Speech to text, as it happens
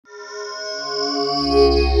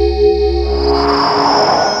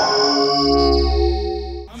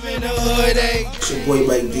It's your boy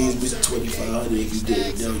Mike Dease, Mr. 2500. If you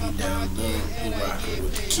didn't know, you down low. You rockin'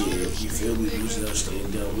 with the kid. You feel me? Losing up,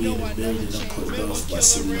 staying down. We in the building. I'm putting off my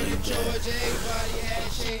city like that.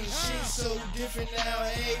 So different now,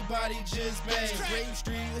 everybody just bang.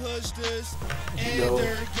 You know,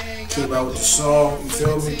 came out with the song, you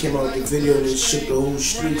feel me? Came out with the video that shook the whole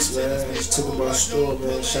streets, man. Just took it by storm,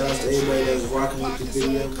 man. Shout out to everybody that's rocking with the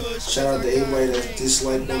video. Shout out to everybody that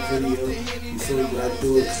disliked my video. You feel me? But I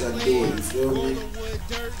do it because I do it, you feel me?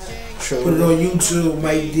 Put it on YouTube,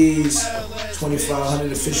 Mike Dease,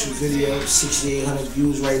 2500 official video, 6,800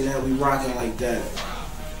 views right now. We rocking like that.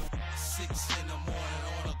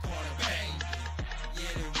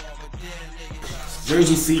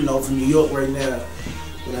 Jersey female from New York right now.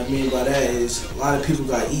 What I mean by that is a lot of people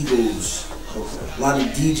got egos. A lot of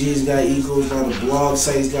DJs got egos, a lot of blog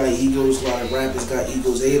sites got egos, a lot of rappers got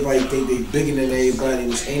egos. Everybody think they bigger than everybody,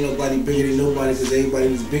 which ain't nobody bigger than nobody because everybody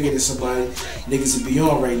was bigger than somebody. Niggas would be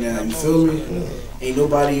on right now, you feel me? Ain't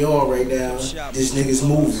nobody on right now, this niggas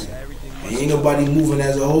moving. And ain't nobody moving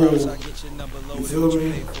as a whole, you feel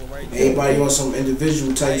me? Everybody on some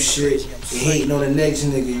individual type shit, they hating on the next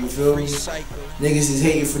nigga, you feel me? Niggas is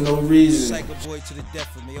hating for no reason.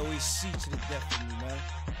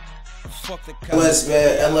 LS,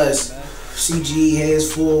 man, LS, CG,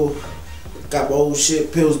 hands full. Got my old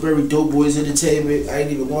shit, Pillsbury, Dope Boys Entertainment. I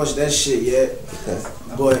ain't even launched that shit yet.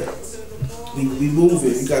 But we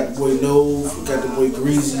moving. You got the boy Nove, you got the boy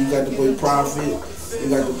Greasy, you got the boy Prophet, you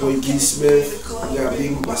got the boy B. Smith, you got me,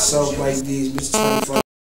 myself, Mike Dease, Mr. 25.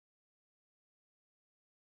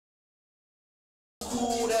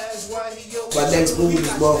 My next movie is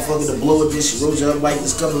motherfucking The Blow Edition. Roger Mike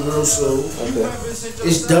is coming real soon. Okay.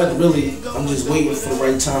 It's done, really. I'm just waiting for the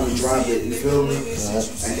right time to drop it. You feel me? At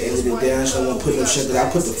the end of the day, I just don't want to put no shit that I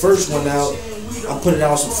put the first one out. I put it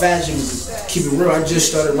out on some fashion. Keep it real. I just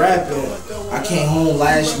started rapping. I came home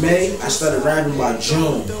last May. I started rapping by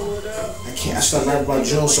June. I started rapping by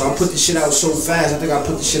June, so I put the shit out so fast. I think I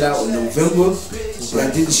put the shit out in November. But I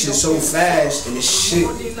did this shit so fast, and the shit,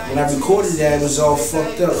 when I recorded that, it was all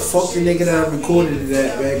fucked up. Fuck the nigga that I recorded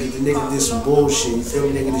that, man, because the nigga did some bullshit. You feel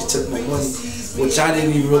me? Nigga just took my money, which I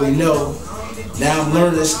didn't even really know. Now I'm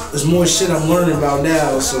learning, there's more shit I'm learning about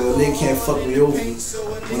now, so they can't fuck me over.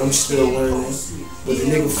 But I'm still learning. But the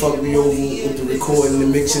nigga fucked me over with the recording, the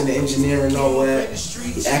mixing, the engineering, all that.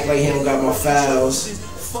 He act like he don't got my files.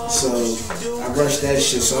 So I rushed that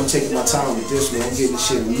shit, so I'm taking my time with this one. I'm getting the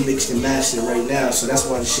shit mixed and mastered right now, so that's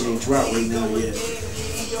why the shit ain't dropped right now yet.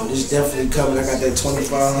 But it's definitely coming. I got that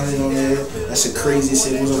 2500 on there. That's a crazy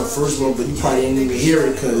shit. It was on the first one, but you probably didn't even hear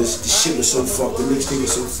it because the shit was so fucked up. The mixtape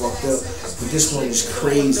was so fucked up. But this one is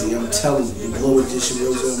crazy. I'm telling you, the Blow Edition,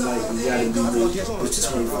 Rosa Mike, you gotta be with the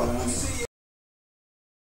 2500.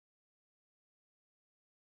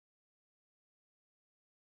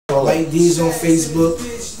 Mike Dease on Facebook,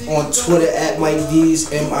 on Twitter at Mike Dease,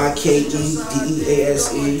 MikeDease.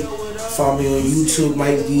 Follow me on YouTube,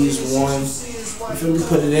 Mike Dease 1. You feel me?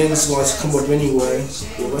 Put it in, it's going to come up anyway.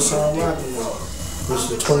 Yeah, what's all I'm rocking with?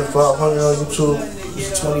 This is 2500 on YouTube. This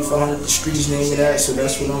is 2500, the streets name of that, so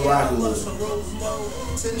that's what I'm rocking with.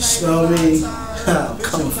 You smell me? I'm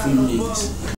coming for you niggas.